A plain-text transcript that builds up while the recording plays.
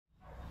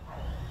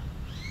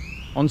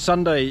On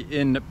Sunday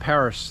in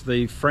Paris,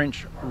 the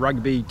French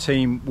rugby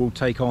team will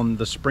take on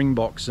the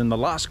Springboks in the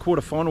last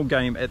quarterfinal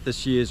game at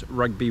this year's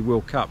Rugby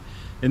World Cup.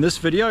 In this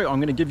video, I'm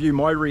going to give you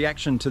my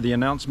reaction to the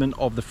announcement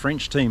of the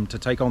French team to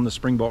take on the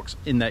Springboks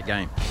in that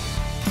game.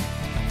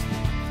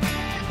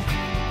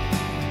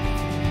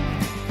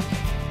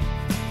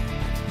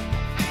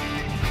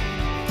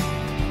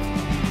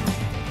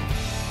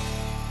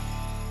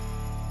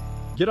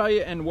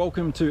 G'day and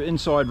welcome to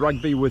Inside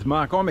Rugby with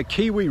Mark. I'm a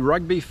Kiwi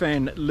rugby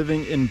fan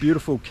living in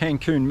beautiful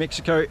Cancun,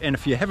 Mexico, and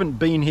if you haven't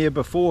been here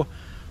before,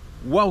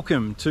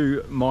 welcome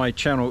to my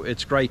channel.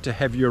 It's great to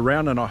have you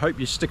around, and I hope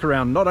you stick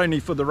around not only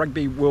for the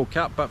Rugby World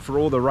Cup but for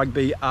all the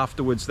rugby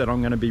afterwards that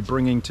I'm going to be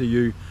bringing to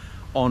you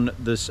on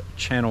this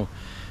channel.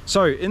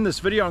 So in this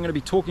video I'm going to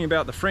be talking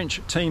about the French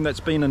team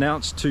that's been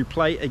announced to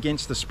play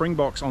against the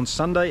Springboks on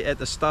Sunday at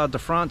the Stade de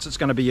France. It's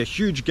going to be a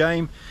huge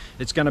game.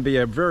 It's going to be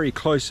a very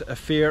close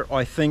affair,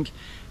 I think,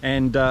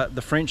 and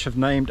the French have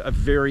named a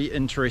very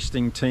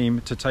interesting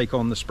team to take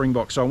on the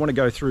Springboks. So I want to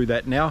go through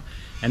that now,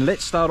 and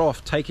let's start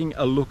off taking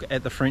a look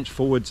at the French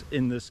forwards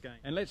in this game.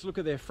 And let's look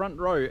at their front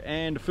row.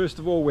 And first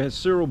of all we have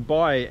Cyril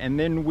Baille, and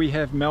then we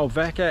have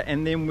Malvaca,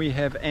 and then we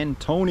have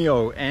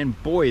Antonio,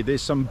 and boy,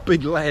 there's some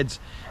big lads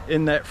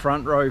in that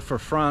front row for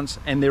France,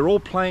 and they're all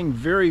playing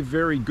very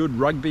good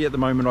rugby at the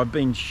moment. I've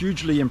been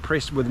hugely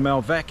impressed with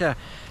Malvaca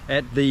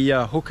at the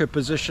hooker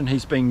position.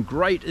 He's been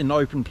great in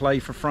open play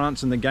for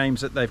France in the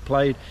games that they've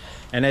played,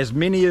 and as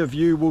many of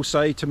you will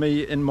say to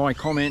me in my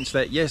comments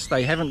that yes,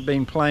 they haven't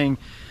been playing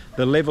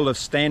the level of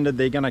standard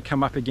they're going to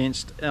come up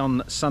against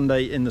on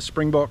Sunday in the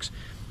Springboks,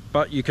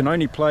 but you can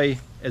only play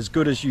as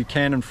good as you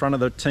can in front of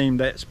the team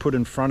that's put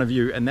in front of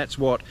you, and that's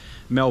what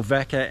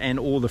Malvaca and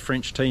all the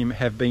French team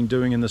have been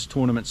doing in this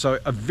tournament. So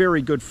a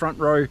very good front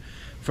row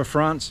for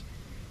France.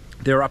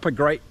 They're up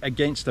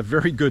against a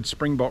very good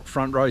Springbok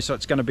front row, so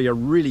it's going to be a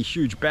really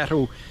huge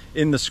battle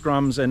in the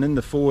scrums and in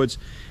the forwards.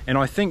 And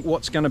I think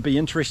what's going to be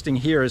interesting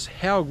here is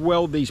how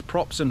well these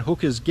props and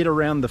hookers get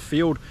around the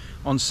field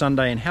on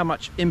Sunday and how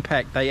much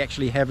impact they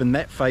actually have in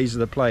that phase of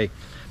the play.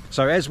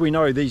 So as we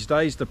know these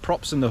days, the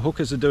props and the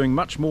hookers are doing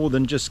much more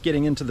than just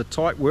getting into the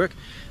tight work.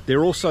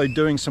 They're also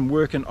doing some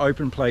work in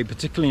open play,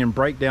 particularly in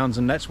breakdowns,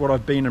 and that's what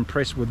I've been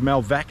impressed with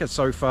Malvaca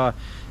so far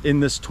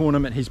in this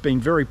tournament. He's been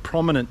very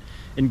prominent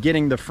in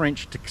getting the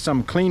French to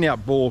some clean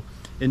out ball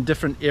in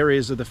different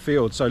areas of the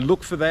field. So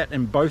look for that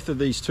in both of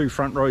these two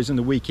front rows in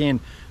the weekend.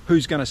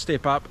 Who's going to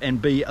step up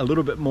and be a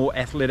little bit more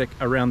athletic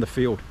around the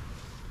field?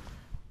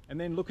 And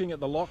then looking at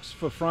the locks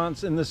for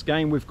France in this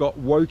game, we've got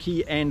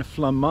Woki and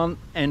Flamant,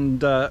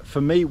 and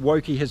for me,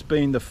 Woki has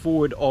been the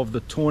forward of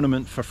the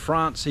tournament for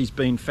France. He's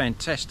been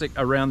fantastic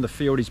around the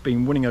field. He's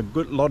been winning a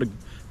lot of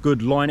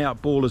good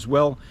line-out ball as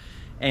well,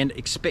 and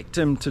expect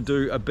him to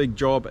do a big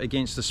job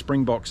against the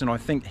Springboks. And I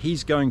think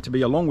he's going to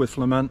be, along with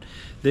Flamant,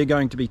 they're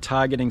going to be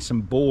targeting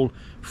some ball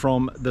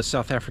from the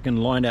South African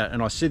line-out.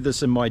 And I said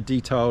this in my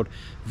detailed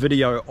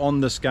video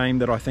on this game,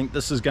 that I think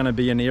this is going to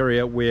be an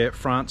area where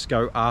France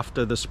go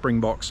after the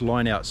Springboks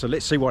line-out. So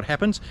let's see what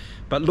happens.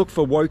 But look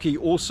for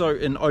Woki also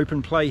in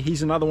open play.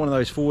 He's another one of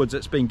those forwards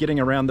that's been getting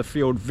around the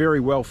field very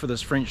well for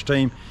this French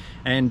team,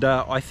 and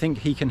I think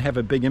he can have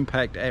a big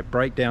impact at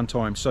breakdown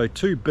time. So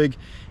two big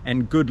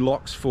and good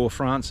locks for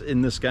France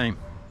in this game.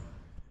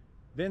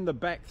 Then the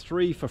back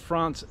three for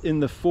France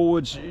in the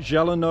forwards,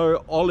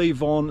 Jalano,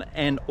 Olivon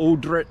and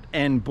Audret,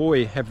 and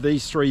boy, have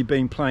these three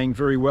been playing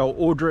very well.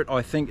 Audret,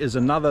 I think, is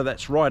another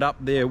that's right up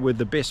there with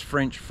the best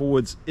French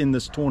forwards in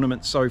this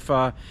tournament so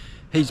far.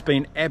 He's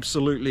been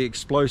absolutely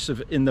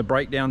explosive in the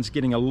breakdowns,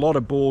 getting a lot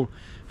of ball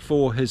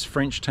for his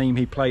French team.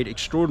 He played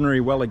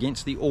extraordinarily well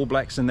against the All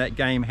Blacks in that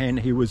game,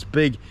 and he was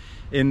big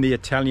in the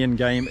Italian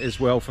game as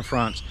well for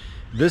France.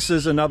 This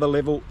is another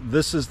level.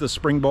 This is the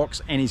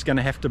Springboks, and he's going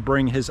to have to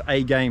bring his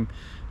A game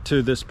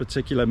to this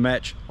particular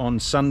match on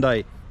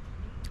Sunday.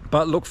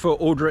 But look for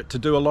Audret to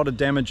do a lot of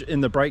damage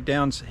in the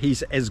breakdowns.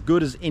 He's as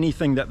good as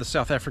anything that the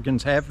South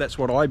Africans have. That's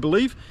what I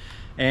believe.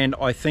 And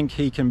I think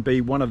he can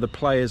be one of the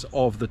players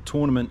of the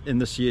tournament in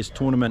this year's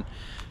tournament.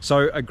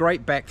 So a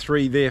great back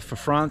three there for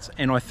France,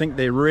 and I think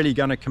they're really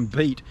going to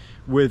compete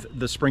with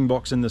the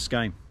Springboks in this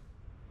game.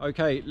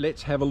 Okay,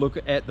 let's have a look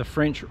at the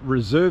French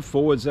reserve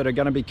forwards that are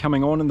going to be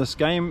coming on in this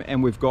game,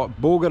 and we've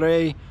got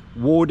Bourgaret,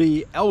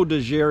 Wardy,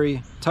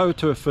 Eldegeri,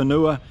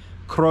 Tautufanua,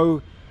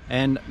 Crow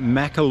and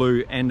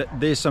Makalu, and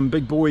there's some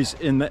big boys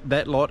in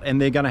that lot, and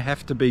they're going to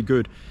have to be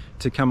good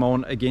to come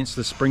on against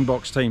the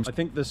Springboks teams. I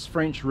think this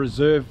French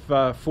reserve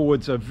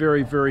forwards are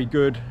very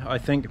good. I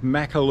think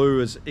Makalu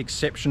is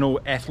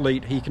exceptional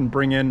athlete. He can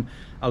bring in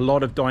a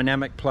lot of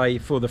dynamic play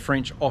for the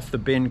French off the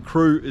bend.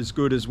 Crew is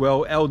good as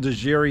well.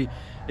 Eldegeri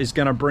is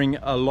going to bring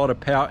a lot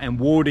of power, and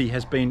Wardy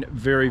has been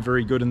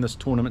very good in this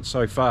tournament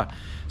so far.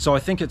 So I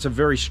think it's a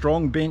very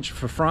strong bench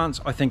for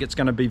France. I think it's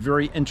going to be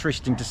very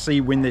interesting to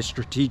see when they're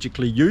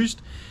strategically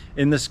used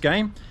in this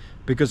game,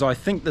 because I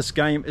think this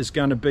game is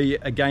going to be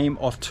a game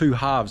of two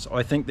halves.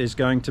 I think there's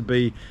going to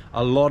be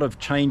a lot of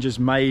changes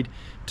made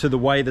to the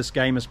way this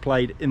game is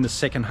played in the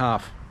second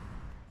half.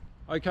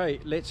 Okay,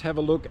 let's have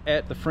a look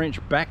at the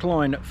French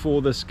backline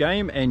for this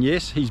game, and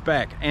yes, he's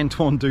back.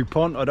 Antoine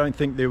Dupont. I don't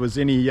think there was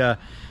any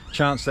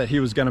chance that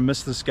he was going to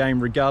miss this game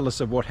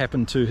regardless of what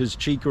happened to his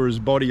cheek or his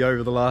body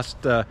over the last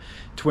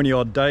 20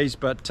 odd days,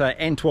 but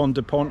Antoine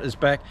Dupont is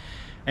back.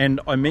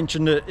 And I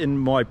mentioned it in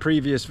my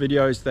previous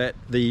videos that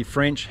the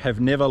French have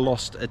never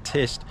lost a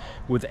test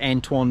with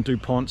Antoine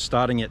Dupont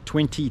starting. At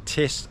 20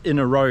 tests in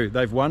a row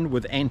they've won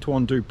with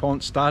Antoine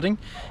Dupont starting,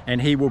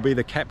 and he will be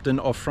the captain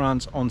of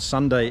France on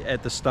Sunday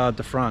at the Stade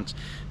de France.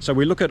 So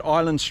we look at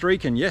Island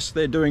Streak, and yes,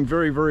 they're doing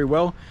very, very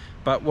well.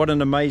 But what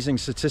an amazing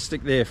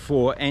statistic there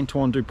for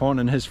Antoine Dupont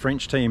and his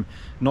French team,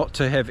 not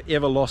to have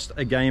ever lost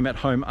a game at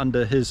home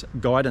under his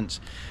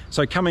guidance.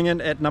 So coming in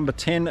at number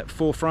 10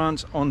 for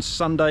France on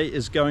Sunday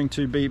is going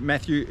to be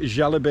Mathieu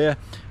Jalibert.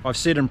 I've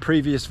said in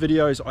previous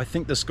videos, I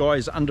think this guy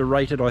is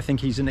underrated. I think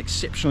he's an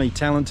exceptionally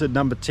talented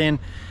number 10.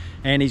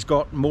 And he's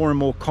got more and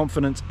more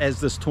confidence as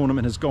this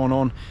tournament has gone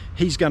on.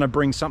 He's going to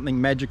bring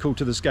something magical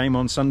to this game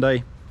on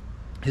Sunday.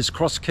 His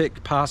cross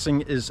kick passing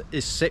is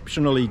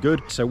exceptionally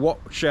good, so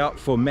watch out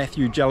for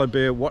Mathieu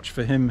Jalibert. Watch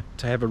for him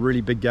to have a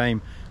really big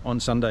game on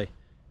Sunday.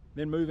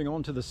 Then moving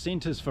on to the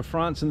centres for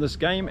France in this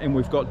game, and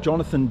we've got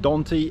Jonathan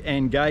Danty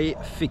and Guy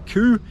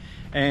Ficou.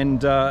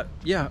 And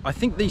yeah, I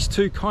think these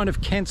two kind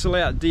of cancel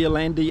out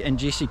Zealander and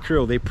Jesse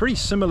Kriel. They're pretty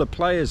similar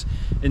players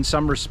in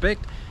some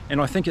respect, and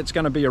I think it's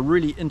going to be a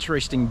really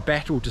interesting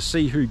battle to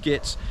see who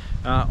gets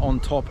on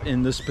top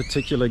in this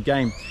particular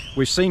game.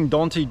 We've seen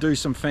Danty do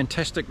some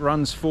fantastic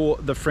runs for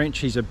the French.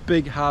 He's a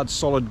big, hard,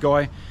 solid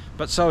guy,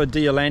 but so are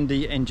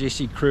Zealander and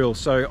Jesse Kriel.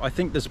 So I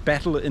think this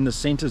battle in the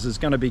centres is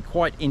going to be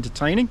quite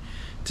entertaining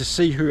to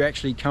see who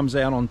actually comes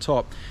out on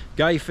top.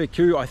 Guy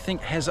Ficou, I think,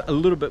 has a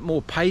little bit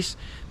more pace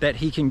that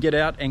he can get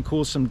out and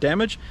cause some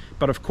damage,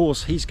 but of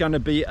course he's going to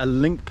be a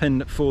link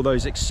pin for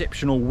those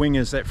exceptional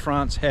wingers that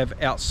France have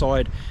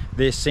outside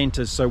their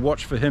centres, so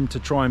watch for him to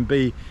try and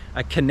be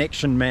a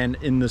connection man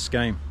in this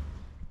game.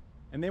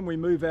 And then we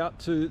move out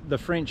to the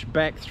French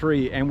back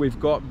three, and we've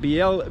got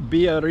Biel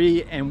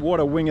Biarri, and what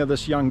a winger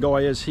this young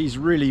guy is. He's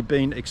really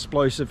been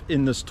explosive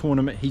in this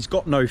tournament. He's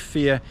got no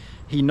fear.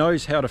 He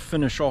knows how to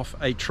finish off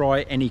a try,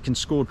 and he can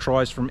score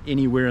tries from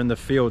anywhere in the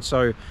field.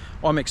 So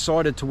I'm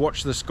excited to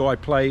watch this guy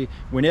play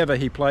whenever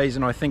he plays,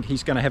 and I think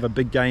he's going to have a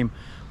big game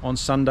on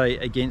Sunday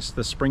against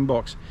the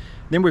Springboks.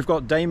 Then we've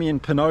got Damien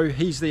Penaud.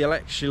 He's the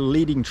actual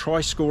leading try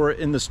scorer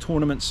in this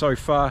tournament so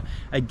far.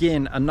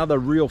 Again, another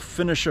real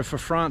finisher for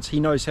France. He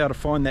knows how to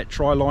find that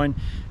try line,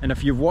 and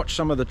if you've watched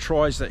some of the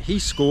tries that he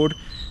scored,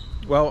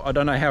 well, I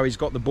don't know how he's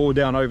got the ball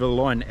down over the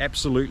line.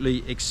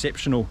 Absolutely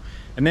exceptional.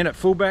 And then at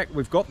fullback,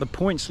 we've got the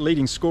points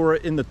leading scorer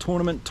in the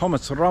tournament,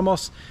 Thomas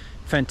Ramos.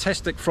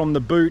 Fantastic from the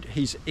boot.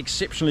 He's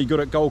exceptionally good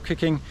at goal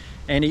kicking,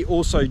 and he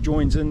also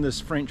joins in this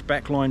French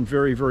backline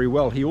very, very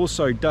well. He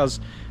also does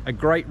a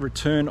great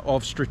return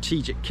of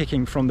strategic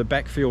kicking from the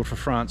backfield for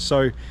France.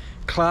 So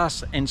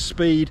class and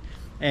speed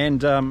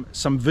and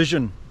some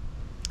vision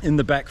in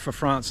the back for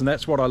France, and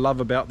that's what I love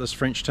about this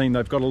French team.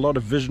 They've got a lot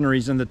of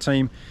visionaries in the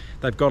team.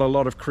 They've got a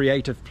lot of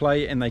creative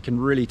play, and they can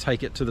really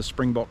take it to the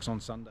Springboks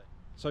on Sunday.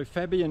 So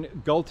Fabian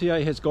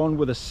Galthie has gone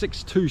with a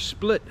 6-2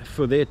 split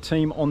for their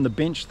team on the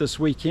bench this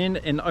weekend,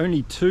 and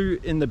only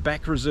 2 in the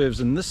back reserves,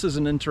 and this is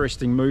an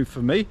interesting move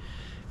for me.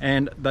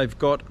 And they've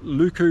got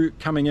Luku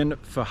coming in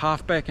for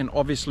halfback, and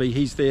obviously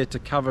he's there to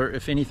cover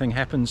if anything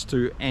happens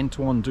to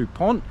Antoine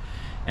Dupont.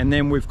 And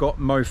then we've got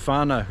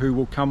Mofana, who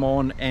will come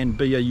on and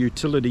be a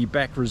utility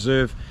back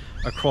reserve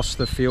across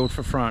the field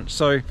for France.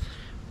 So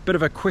bit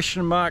of a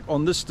question mark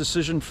on this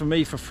decision for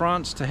me for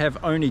France to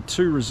have only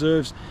 2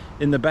 reserves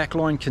in the back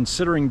line,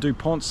 considering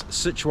Dupont's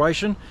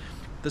situation.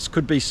 This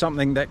could be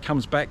something that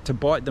comes back to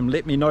bite them.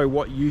 Let me know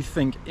what you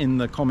think in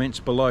the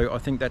comments below. I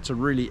think that's a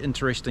really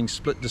interesting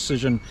split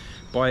decision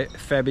by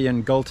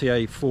Fabian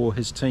Galthie for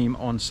his team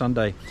on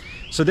Sunday.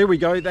 So there we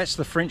go. That's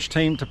the French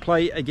team to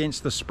play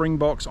against the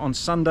Springboks on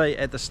Sunday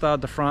at the Stade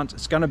de France.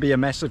 It's going to be a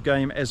massive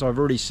game, as I've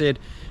already said.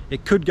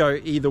 It could go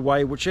either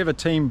way. Whichever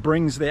team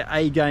brings their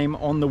A game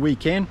on the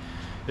weekend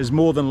is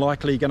more than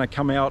likely going to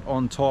come out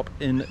on top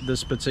in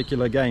this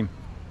particular game.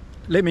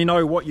 Let me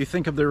know what you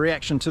think of the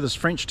reaction to this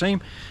French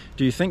team.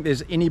 Do you think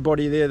there's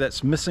anybody there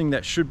that's missing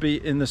that should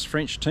be in this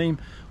French team?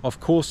 Of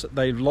course,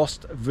 they've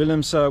lost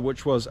Willemse,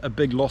 which was a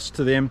big loss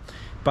to them,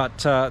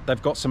 but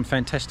they've got some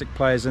fantastic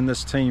players in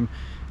this team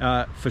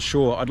for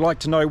sure. I'd like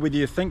to know whether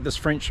you think this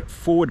French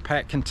forward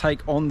pack can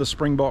take on the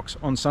Springboks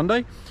on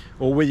Sunday,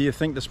 or whether you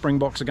think the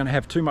Springboks are going to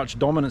have too much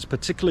dominance,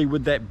 particularly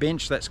with that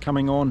bench that's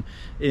coming on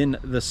in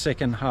the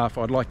second half.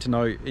 I'd like to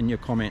know in your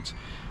comments.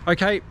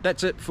 Okay,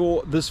 that's it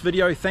for this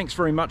video. Thanks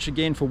very much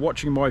again for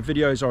watching my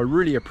videos. I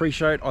really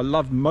appreciate it. I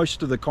love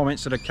most of the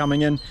comments that are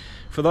coming in.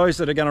 For those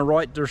that are going to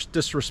write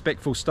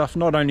disrespectful stuff,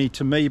 not only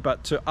to me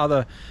but to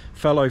other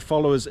fellow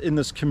followers in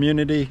this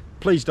community,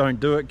 please don't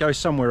do it. Go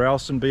somewhere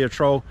else and be a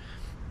troll.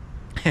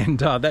 And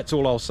that's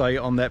all I'll say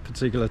on that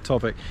particular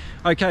topic.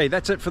 Okay,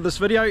 that's it for this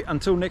video.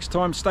 Until next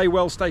time, stay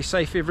well, stay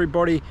safe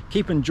everybody.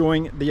 Keep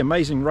enjoying the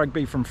amazing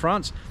rugby from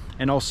France,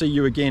 and I'll see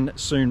you again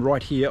soon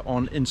right here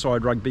on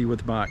Inside Rugby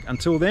with Mark.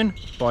 Until then,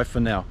 bye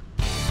for now.